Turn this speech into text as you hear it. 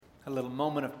A little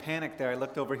moment of panic there. I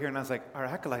looked over here and I was like, our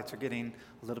acolytes are getting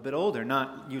a little bit older.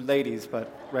 Not you ladies,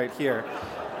 but right here.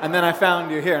 And then I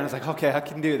found you here and I was like, okay, I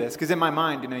can do this. Because in my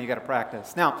mind, you got to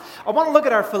practice. Now, I want to look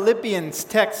at our Philippians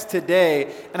text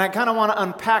today, and I kind of want to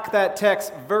unpack that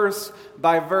text verse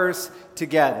by verse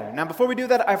together. Now, before we do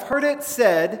that, I've heard it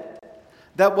said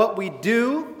that what we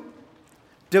do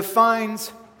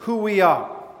defines who we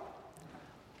are.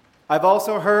 I've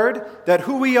also heard that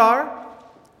who we are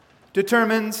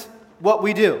determines what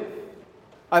we do.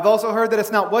 I've also heard that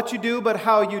it's not what you do, but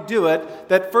how you do it.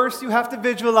 That first you have to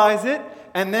visualize it,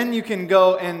 and then you can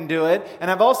go and do it. And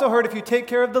I've also heard if you take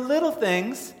care of the little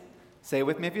things, say it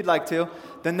with me if you'd like to,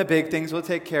 then the big things will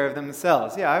take care of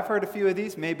themselves. Yeah, I've heard a few of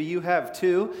these. Maybe you have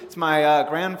too. It's my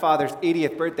grandfather's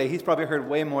 80th birthday. He's probably heard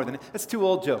way more than it. That's 2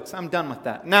 old jokes. I'm done with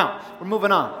that. Now, we're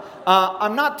moving on.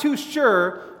 I'm not too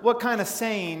sure what kind of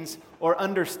sayings or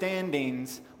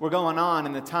understandings were going on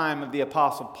in the time of the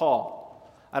Apostle Paul.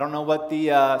 I don't know what the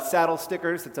saddle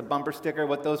stickers, it's a bumper sticker,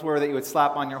 what those were that you would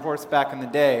slap on your horse back in the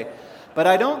day. But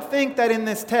I don't think that in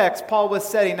this text, Paul was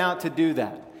setting out to do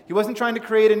that. He wasn't trying to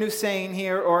create a new saying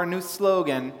here or a new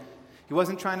slogan. He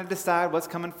wasn't trying to decide what's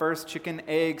coming first, chicken,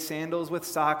 egg, sandals with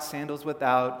socks, sandals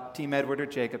without, Team Edward or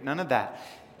Jacob, none of that.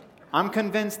 I'm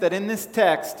convinced that in this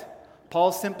text,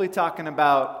 Paul's simply talking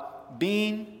about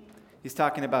being, he's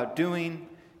talking about doing,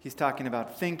 he's talking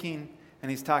about thinking, and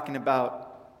he's talking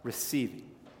about receiving.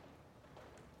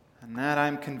 And that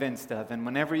I'm convinced of. And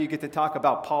whenever you get to talk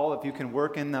about Paul, if you can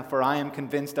work in the "for I am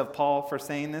convinced of Paul" for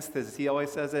saying this, because he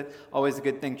always says it, always a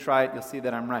good thing, try it, you'll see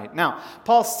that I'm right. Now,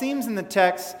 Paul seems in the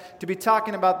text to be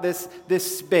talking about this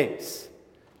space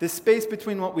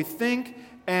between what we think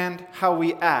and how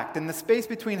we act. And the space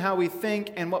between how we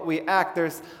think and what we act,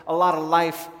 there's a lot of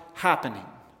life happening.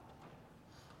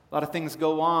 A lot of things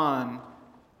go on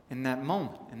in that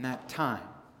moment, in that time.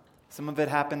 Some of it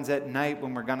happens at night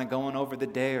when we're going over the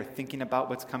day or thinking about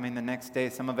what's coming the next day.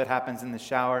 Some of it happens in the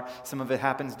shower. Some of it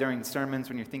happens during sermons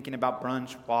when you're thinking about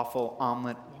brunch, waffle,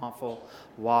 omelet,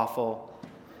 waffle.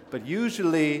 But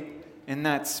usually in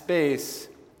that space,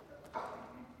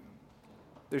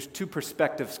 there's 2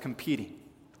 perspectives competing.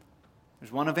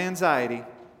 There's one of anxiety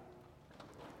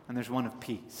and there's one of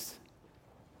peace.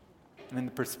 And in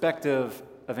the perspective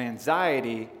of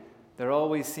anxiety, there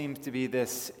always seems to be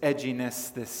this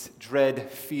edginess, this dread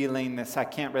feeling, this I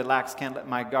can't relax, can't let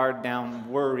my guard down,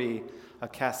 worry, a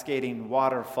cascading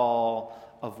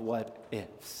waterfall of what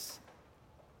ifs.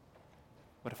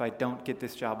 What if I don't get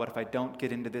this job? What if I don't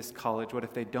get into this college? What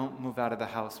if they don't move out of the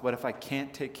house? What if I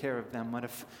can't take care of them? What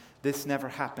if this never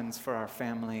happens for our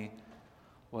family?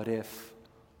 What if?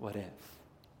 What if?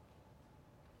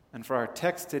 And for our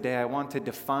text today, I want to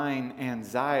define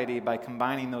anxiety by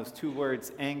combining those 2 words,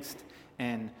 angst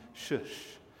and shush.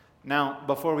 Now,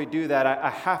 before we do that, I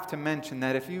have to mention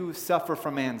that if you suffer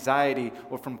from anxiety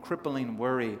or from crippling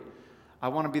worry, I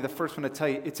want to be the first one to tell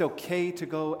you it's okay to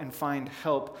go and find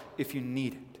help if you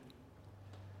need it.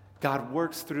 God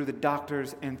works through the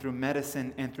doctors and through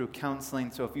medicine and through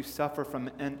counseling. So if you suffer from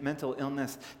mental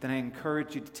illness, then I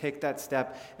encourage you to take that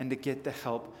step and to get the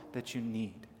help that you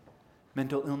need.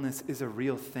 Mental illness is a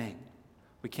real thing.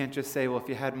 We can't just say, well, if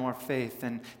you had more faith,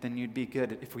 then you'd be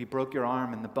good. If we broke your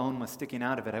arm and the bone was sticking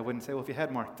out of it, I wouldn't say, well, if you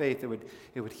had more faith, it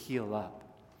would heal up.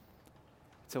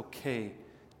 It's okay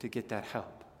to get that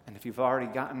help. And if you've already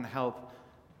gotten help,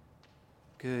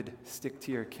 good, stick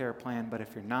to your care plan. But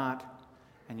if you're not,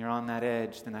 and you're on that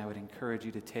edge, then I would encourage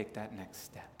you to take that next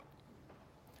step.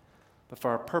 But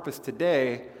for our purpose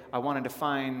today, I want to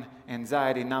define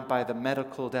anxiety not by the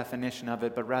medical definition of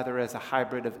it, but rather as a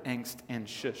hybrid of angst and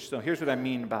shush. So here's what I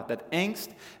mean about that. Angst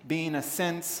being a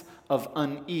sense of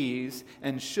unease,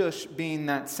 and shush being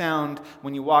that sound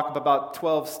when you walk up about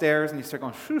 12 stairs and you start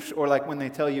going shush, or like when they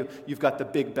tell you you've got the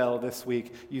big bell this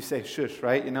week, you say shush,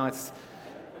 right?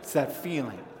 It's that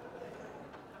feeling.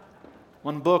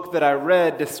 One book that I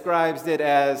read describes it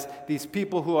as these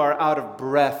people who are out of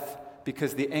breath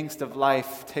because the angst of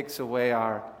life takes away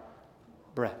our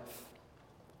breath.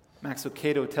 Max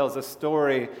Lucado tells a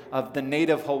story of the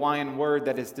native Hawaiian word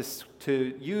that is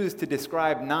used to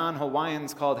describe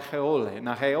non-Hawaiians called heole.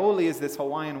 Now, heole is this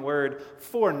Hawaiian word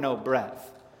for no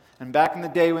breath. And back in the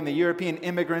day when the European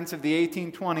immigrants of the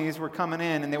 1820s were coming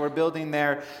in and they were building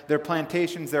their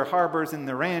plantations, their harbors, and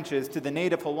their ranches, to the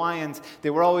native Hawaiians,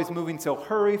 they were always moving so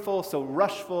hurryful, so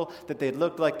rushful, that they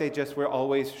looked like they just were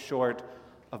always short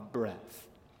of breath.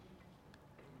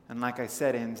 And like I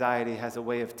said, anxiety has a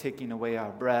way of taking away our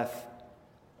breath,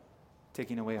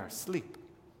 taking away our sleep,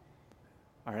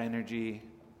 our energy,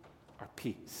 our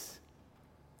peace.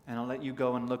 And I'll let you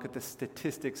go and look at the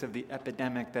statistics of the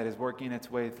epidemic that is working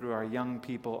its way through our young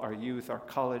people, our youth, our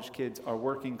college kids, our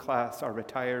working class, our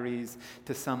retirees,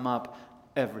 to sum up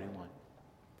everyone.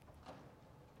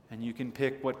 And you can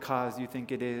pick what cause you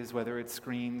think it is, whether it's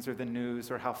screens or the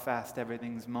news or how fast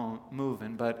everything's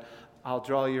moving. But I'll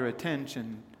draw your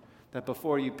attention that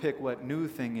before you pick what new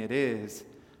thing it is,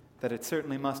 that it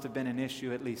certainly must have been an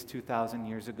issue at least 2,000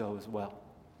 years ago as well.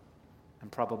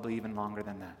 And probably even longer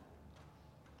than that.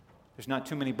 There's not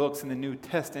too many books in the New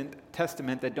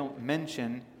Testament that don't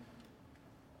mention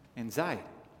anxiety.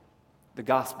 The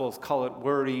Gospels call it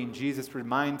worrying. Jesus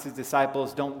reminds his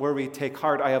disciples, don't worry, take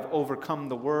heart, I have overcome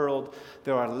the world.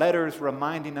 There are letters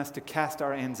reminding us to cast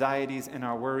our anxieties and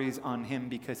our worries on him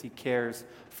because he cares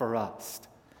for us.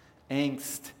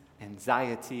 Angst,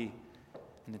 anxiety,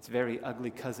 and its very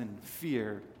ugly cousin,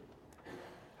 fear,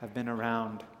 have been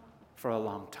around for a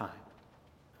long time.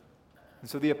 And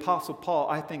so the Apostle Paul,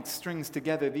 I think, strings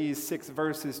together these 6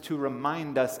 verses to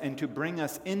remind us and to bring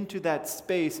us into that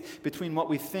space between what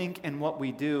we think and what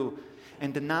we do,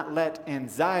 and to not let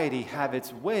anxiety have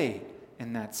its way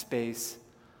in that space,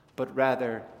 but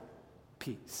rather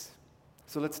peace.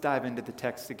 So let's dive into the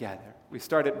text together. We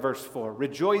start at verse 4.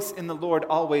 Rejoice in the Lord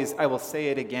always. I will say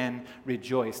it again,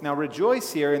 rejoice. Now,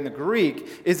 rejoice here in the Greek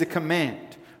is a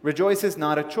command. Rejoice is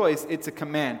not a choice, it's a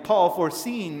command. Paul,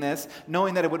 foreseeing this,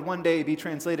 knowing that it would one day be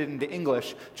translated into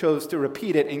English, chose to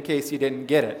repeat it in case you didn't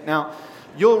get it. Now,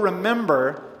 you'll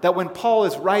remember that when Paul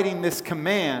is writing this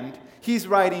command, he's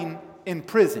writing in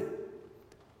prison.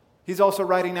 He's also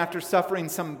writing after suffering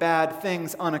some bad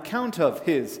things on account of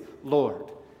his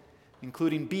Lord,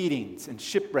 including beatings and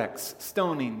shipwrecks,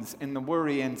 stonings, and the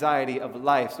worry, anxiety of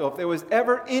life. So if there was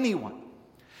ever anyone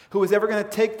who was ever going to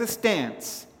take the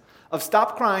stance of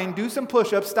stop crying, do some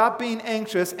push-ups, stop being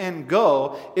anxious, and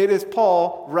go, it is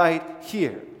Paul right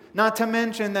here. Not to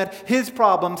mention that his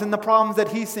problems and the problems that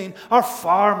he's seen are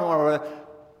far more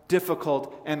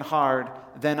difficult and hard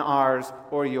than ours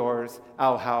or yours,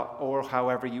 or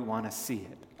however you want to see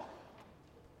it.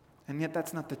 And yet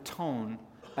that's not the tone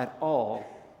at all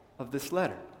of this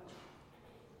letter.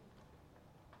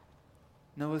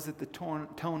 No, is it the tone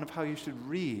of how you should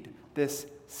read this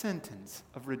sentence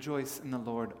of rejoice in the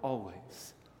Lord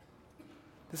always?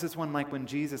 This is one like when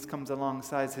Jesus comes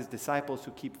alongside his disciples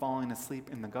who keep falling asleep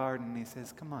in the garden, and he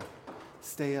says, come on,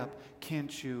 stay up.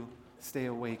 Can't you stay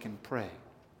awake and pray?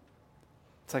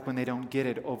 It's like when they don't get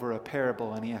it over a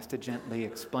parable and he has to gently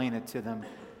explain it to them,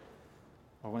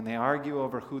 or when they argue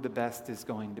over who the best is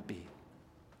going to be.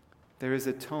 There is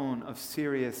a tone of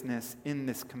seriousness in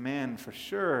this command for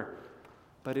sure,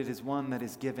 but it is one that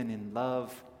is given in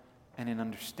love and in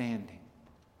understanding.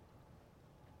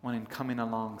 One in coming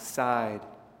alongside,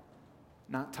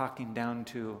 not talking down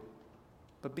to,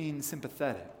 but being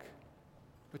sympathetic,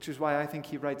 which is why I think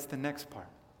he writes the next part.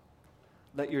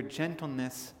 Let your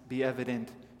gentleness be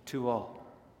evident to all.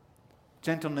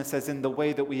 Gentleness as in the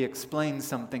way that we explain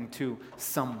something to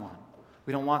someone.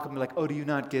 We don't walk up and be like, oh, do you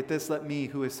not get this? Let me,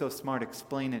 who is so smart,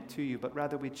 explain it to you. But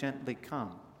rather we gently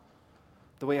come.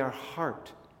 The way our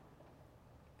heart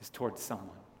is towards someone.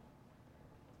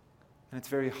 And it's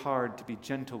very hard to be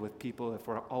gentle with people if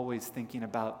we're always thinking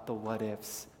about the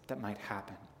what-ifs that might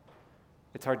happen.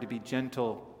 It's hard to be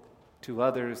gentle to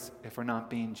others if we're not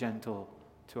being gentle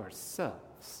to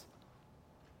ourselves.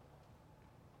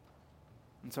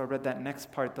 And so I read that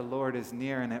next part, the Lord is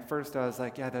near, and at first I was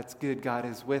like, yeah, that's good, God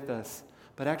is with us.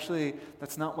 But actually,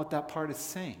 that's not what that part is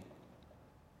saying.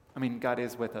 I mean, God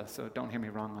is with us, so don't hear me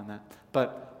wrong on that.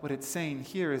 But what it's saying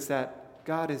here is that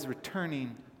God is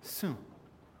returning soon.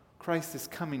 Christ is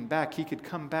coming back. He could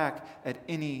come back at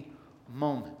any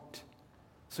moment.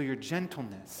 So your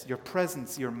gentleness, your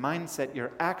presence, your mindset,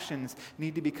 your actions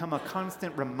need to become a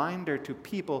constant reminder to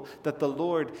people that the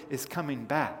Lord is coming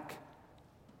back.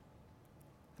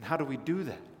 And how do we do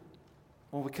that?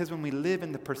 Well, because when we live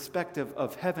in the perspective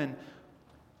of heaven,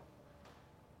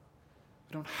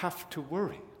 we don't have to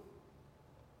worry.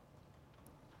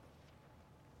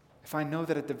 If I know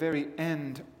that at the very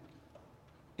end,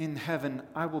 in heaven,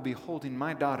 I will be holding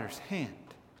my daughter's hand,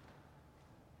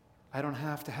 I don't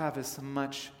have to have as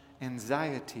much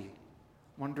anxiety,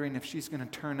 wondering if she's going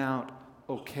to turn out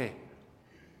okay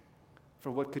for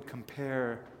what could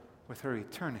compare with her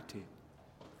eternity.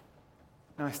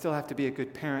 Now, I still have to be a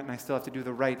good parent, and I still have to do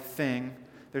the right thing.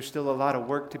 There's still a lot of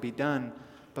work to be done,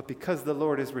 but because the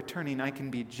Lord is returning, I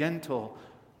can be gentle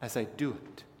as I do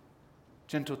it.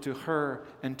 Gentle to her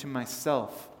and to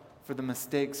myself for the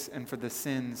mistakes and for the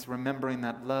sins, remembering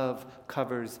that love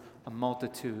covers a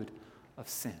multitude of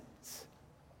sins.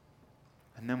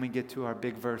 And then we get to our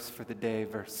big verse for the day,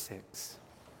 verse 6.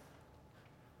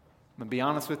 going to be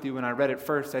honest with you, when I read it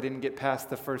first, I didn't get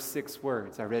past the first 6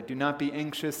 words. I read, do not be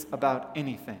anxious about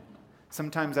anything.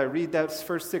 Sometimes I read those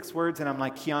first 6 words and I'm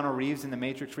like Keanu Reeves in The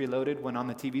Matrix Reloaded when on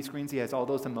the TV screens he has all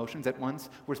those emotions at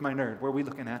once. Where's my nerd? Where are we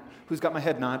looking at? Who's got my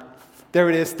head nod? There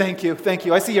it is. Thank you.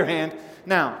 I see your hand.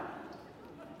 Now,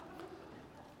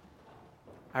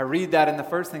 I read that and the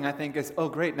first thing I think is, oh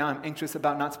great, now I'm anxious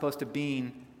about not supposed to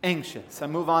being anxious. I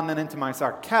move on then into my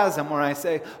sarcasm where I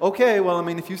say, okay, well,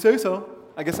 if you say so,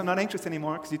 I guess I'm not anxious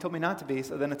anymore because you told me not to be,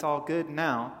 so then it's all good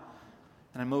now.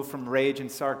 And I move from rage and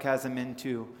sarcasm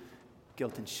into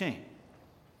guilt and shame.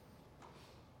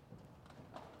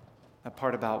 That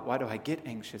part about why do I get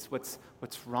anxious? What's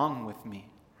wrong with me?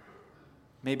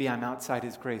 Maybe I'm outside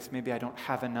His grace. Maybe I don't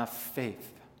have enough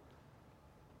faith.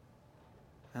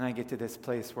 And I get to this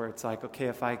place where it's like, okay,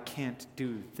 if I can't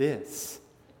do this,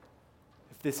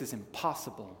 if this is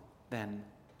impossible, then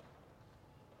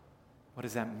what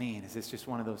does that mean? Is this just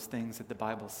one of those things that the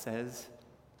Bible says?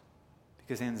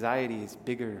 Because anxiety is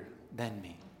bigger than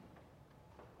me.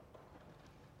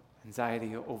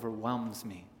 Anxiety overwhelms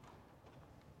me.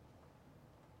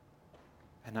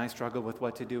 And I struggle with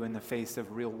what to do in the face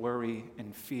of real worry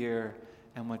and fear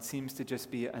and what seems to just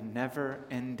be a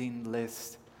never-ending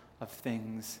list of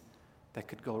things that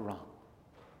could go wrong.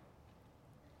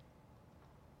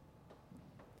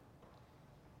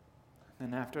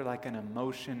 And after like an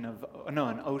ocean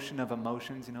of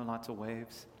emotions, lots of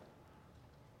waves,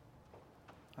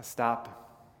 I stop.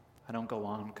 I don't go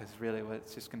on because really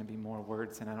it's just going to be more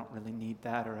words and I don't really need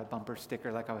that, or a bumper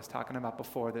sticker like I was talking about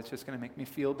before that's just going to make me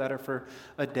feel better for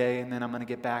a day and then I'm going to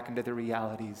get back into the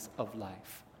realities of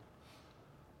life.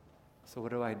 So what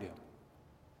do I do?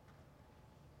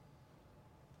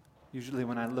 Usually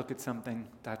when I look at something,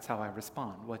 that's how I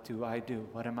respond. What do I do?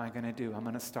 What am I going to do? I'm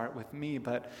going to start with me,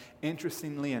 but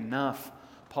interestingly enough,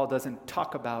 Paul doesn't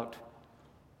talk about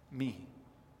me.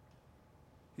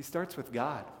 He starts with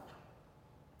God.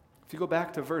 If you go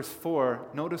back to verse 4,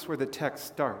 notice where the text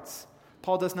starts.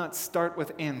 Paul does not start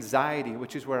with anxiety,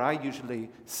 which is where I usually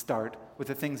start with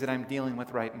the things that I'm dealing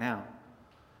with right now.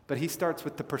 But he starts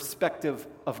with the perspective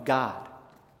of God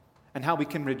and how we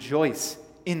can rejoice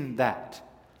in that.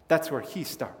 That's where he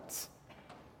starts.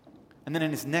 And then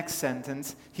in his next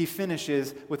sentence, he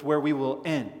finishes with where we will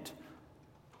end,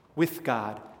 with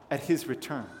God at his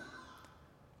return.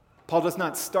 Paul does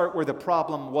not start where the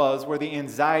problem was, where the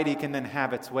anxiety can then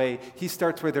have its way. He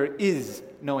starts where there is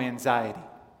no anxiety,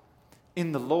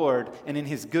 in the Lord and in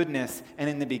his goodness and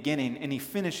in the beginning. And he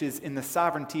finishes in the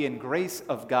sovereignty and grace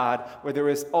of God, where there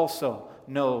is also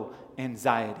no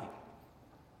anxiety.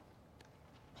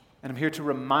 And I'm here to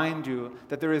remind you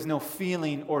that there is no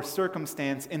feeling or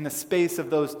circumstance in the space of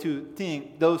those two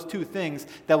things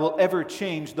that will ever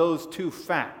change those two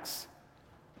facts.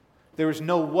 There is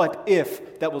no what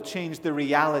if that will change the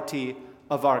reality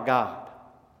of our God.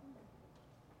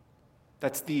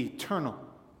 That's the eternal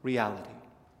reality.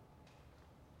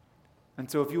 And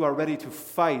so if you are ready to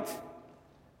fight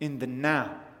in the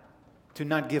now, to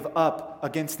not give up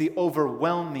against the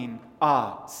overwhelming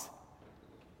odds,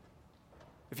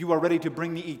 if you are ready to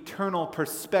bring the eternal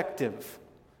perspective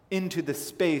into the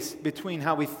space between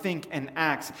how we think and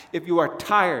act, if you are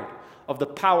tired of the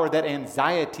power that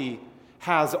anxiety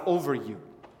has over you,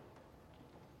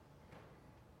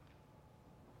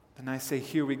 then I say,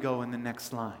 here we go in the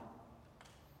next line.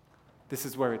 This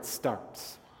is where it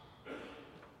starts.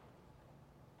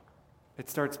 It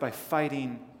starts by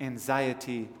fighting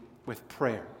anxiety with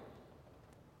prayer.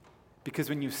 Because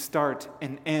when you start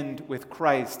and end with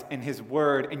Christ and His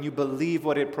Word, and you believe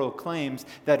what it proclaims,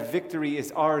 that victory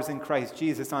is ours in Christ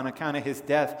Jesus on account of His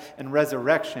death and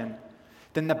resurrection,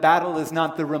 then the battle is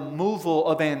not the removal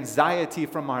of anxiety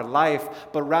from our life,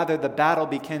 but rather the battle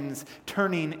begins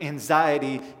turning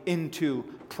anxiety into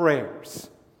prayers.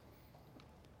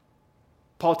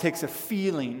 Paul takes a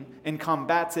feeling and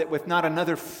combats it with not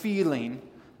another feeling,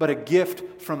 but a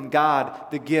gift from God,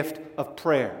 the gift of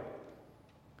prayer.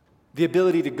 The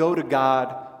ability to go to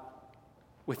God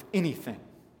with anything.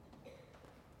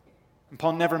 And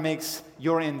Paul never makes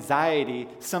your anxiety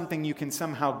something you can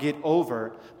somehow get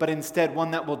over, but instead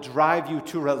one that will drive you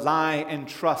to rely and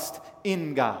trust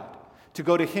in God, to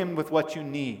go to Him with what you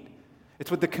need. It's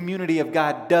what the community of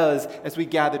God does as we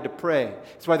gather to pray.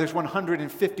 It's why there's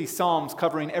 150 psalms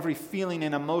covering every feeling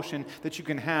and emotion that you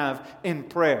can have in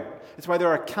prayer. It's why there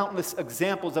are countless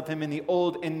examples of Him in the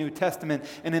Old and New Testament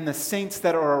and in the saints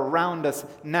that are around us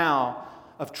now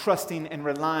of trusting and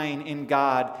relying in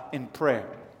God in prayer.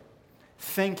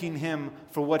 Thanking Him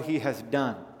for what He has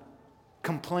done.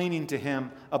 Complaining to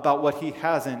Him about what He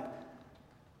hasn't.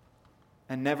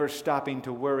 And never stopping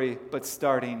to worry, but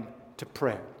starting to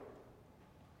pray.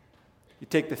 You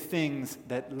take the things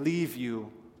that leave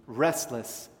you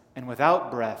restless and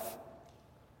without breath,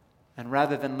 and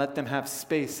rather than let them have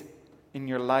space in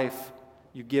your life,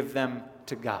 you give them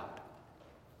to God.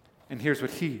 And here's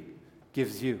what He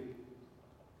gives you.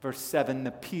 Verse 7,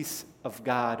 the peace of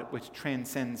God which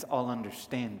transcends all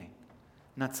understanding.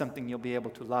 Not something you'll be able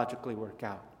to logically work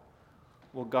out.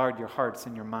 Will guard your hearts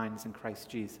and your minds in Christ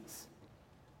Jesus.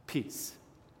 Peace.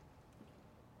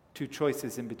 Two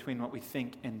choices in between what we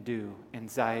think and do,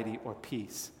 anxiety or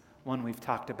peace. One we've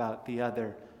talked about, the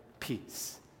other,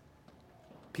 peace.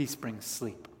 Peace brings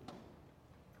sleep.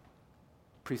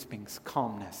 Peace brings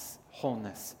calmness,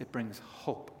 wholeness. It brings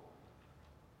hope.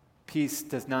 Peace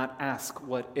does not ask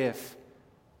what if,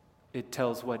 it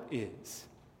tells what is.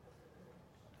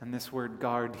 And this word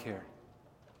guard here,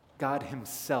 God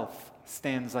Himself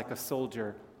stands like a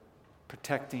soldier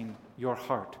protecting your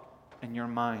heart and your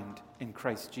mind in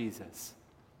Christ Jesus,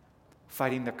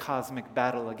 fighting the cosmic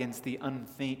battle against the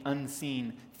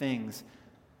unseen things.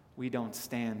 We don't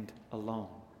stand alone.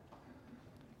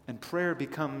 And prayer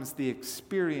becomes the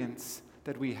experience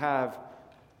that we have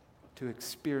to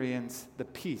experience the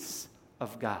peace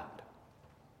of God.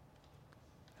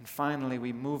 And finally,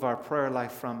 we move our prayer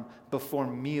life from before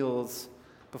meals,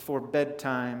 before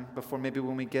bedtime, before maybe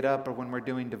when we get up or when we're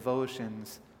doing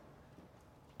devotions,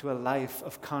 to a life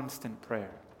of constant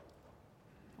prayer.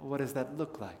 Well, what does that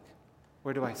look like?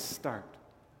 Where do I start?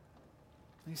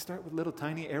 You start with little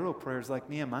tiny arrow prayers like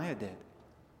Nehemiah did.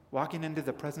 Walking into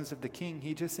the presence of the king,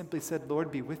 he just simply said,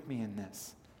 Lord, be with me in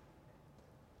this.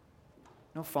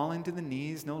 No falling to the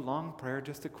knees, no long prayer,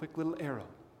 just a quick little arrow.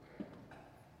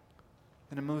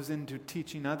 And it moves into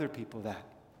teaching other people that.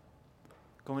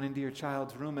 Going into your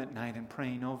child's room at night and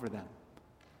praying over them.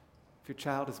 If your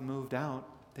child has moved out,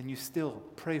 then you still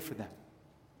pray for them.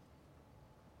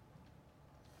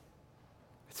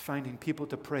 It's finding people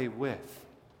to pray with.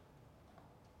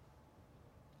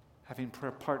 Having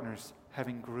prayer partners,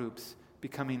 having groups,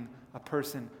 becoming a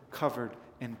person covered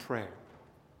in prayer.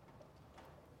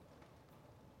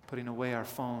 Putting away our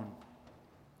phone,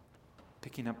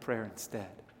 picking up prayer instead.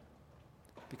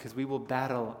 Because we will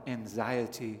battle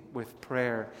anxiety with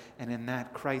prayer, and in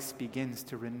that Christ begins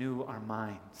to renew our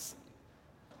minds.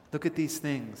 Look at these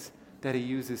things that He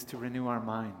uses to renew our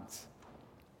minds.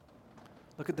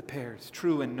 Look at the pairs: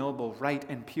 true and noble, right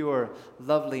and pure,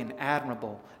 lovely and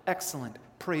admirable, excellent,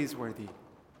 praiseworthy.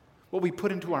 What we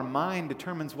put into our mind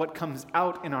determines what comes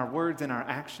out in our words and our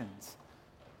actions.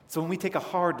 So when we take a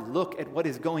hard look at what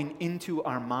is going into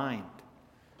our mind,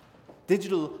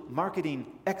 digital marketing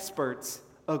experts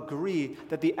agree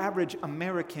that the average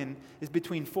American is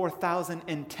between 4,000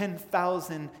 and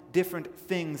 10,000 different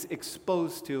things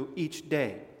exposed to each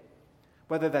day,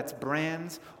 whether that's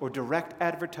brands or direct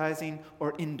advertising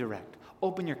or indirect.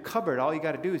 Open your cupboard, all you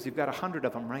got to do is you've got 100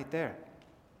 of them right there.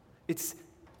 It's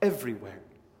everywhere.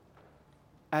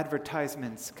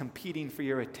 Advertisements competing for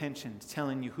your attention,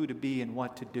 telling you who to be and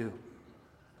what to do.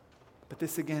 But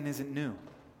this again isn't new.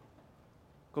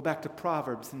 Go back to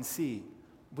Proverbs and see.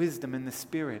 Wisdom in the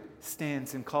Spirit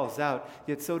stands and calls out,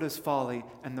 yet so does folly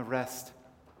and the rest.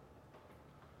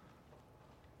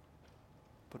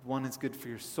 But one is good for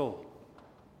your soul.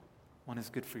 One is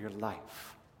good for your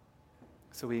life.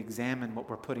 So we examine what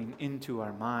we're putting into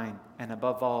our mind, and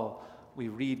above all, we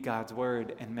read God's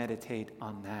Word and meditate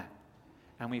on that.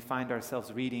 And we find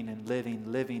ourselves reading and living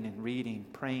and reading,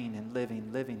 praying and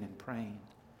living and praying.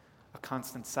 A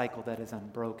constant cycle that is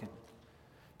unbroken.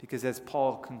 Because as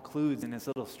Paul concludes in his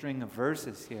little string of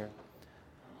verses here,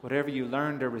 whatever you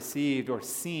learned or received or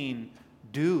seen,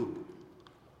 do.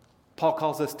 Paul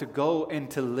calls us to go and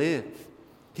to live.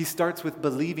 He starts with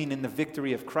believing in the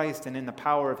victory of Christ and in the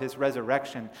power of His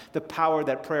resurrection, the power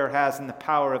that prayer has and the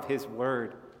power of His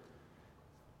Word.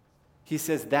 He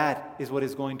says that is what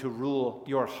is going to rule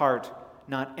your heart,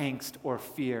 not angst or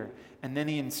fear. And then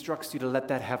he instructs you to let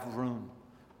that have room,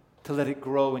 to let it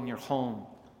grow in your home.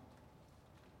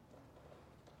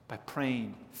 By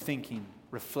praying, thinking,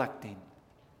 reflecting,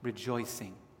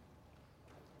 rejoicing,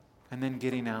 and then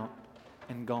getting out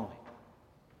and going.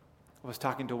 I was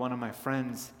talking to one of my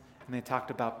friends, and they talked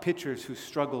about pitchers who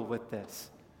struggle with this.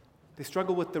 They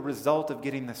struggle with the result of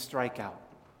getting the strikeout.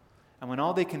 And when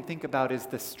all they can think about is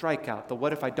the strikeout, the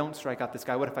what if I don't strike out this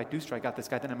guy, what if I do strike out this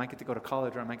guy, then I might get to go to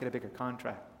college or I might get a bigger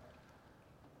contract.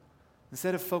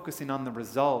 Instead of focusing on the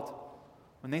result,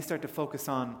 when they start to focus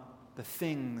on the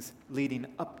things leading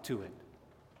up to it,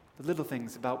 the little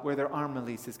things about where their arm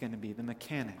release is going to be, the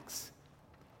mechanics.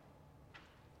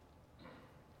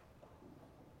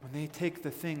 When they take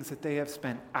the things that they have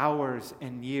spent hours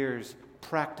and years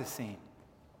practicing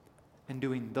and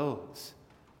doing those,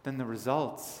 then the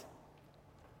results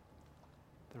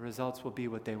the results will be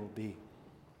what they will be.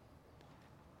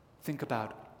 Think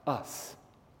about us.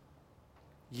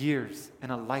 Years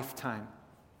and a lifetime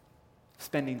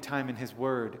spending time in His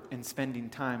Word and spending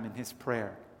time in His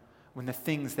prayer. When the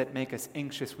things that make us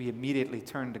anxious, we immediately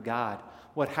turn to God.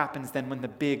 What happens then when the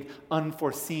big,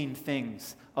 unforeseen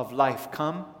things of life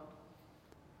come?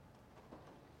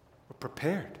 We're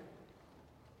prepared.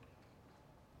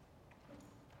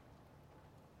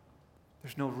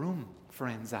 There's no room for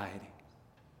anxiety.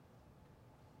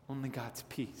 Only God's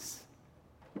peace.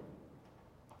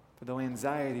 For though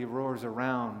anxiety roars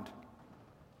around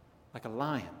like a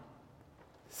lion,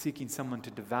 seeking someone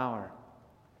to devour,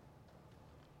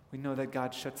 we know that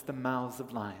God shuts the mouths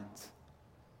of lions.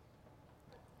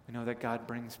 We know that God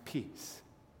brings peace.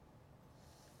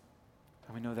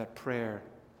 And we know that prayer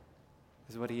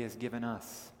is what He has given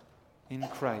us in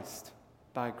Christ,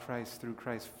 by Christ, through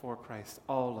Christ, for Christ,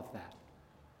 all of that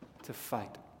to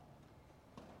fight.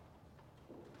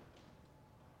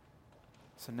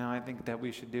 So now I think that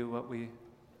we should do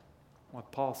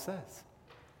what Paul says.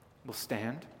 We'll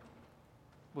stand,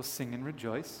 we'll sing and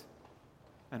rejoice,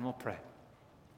 and we'll pray.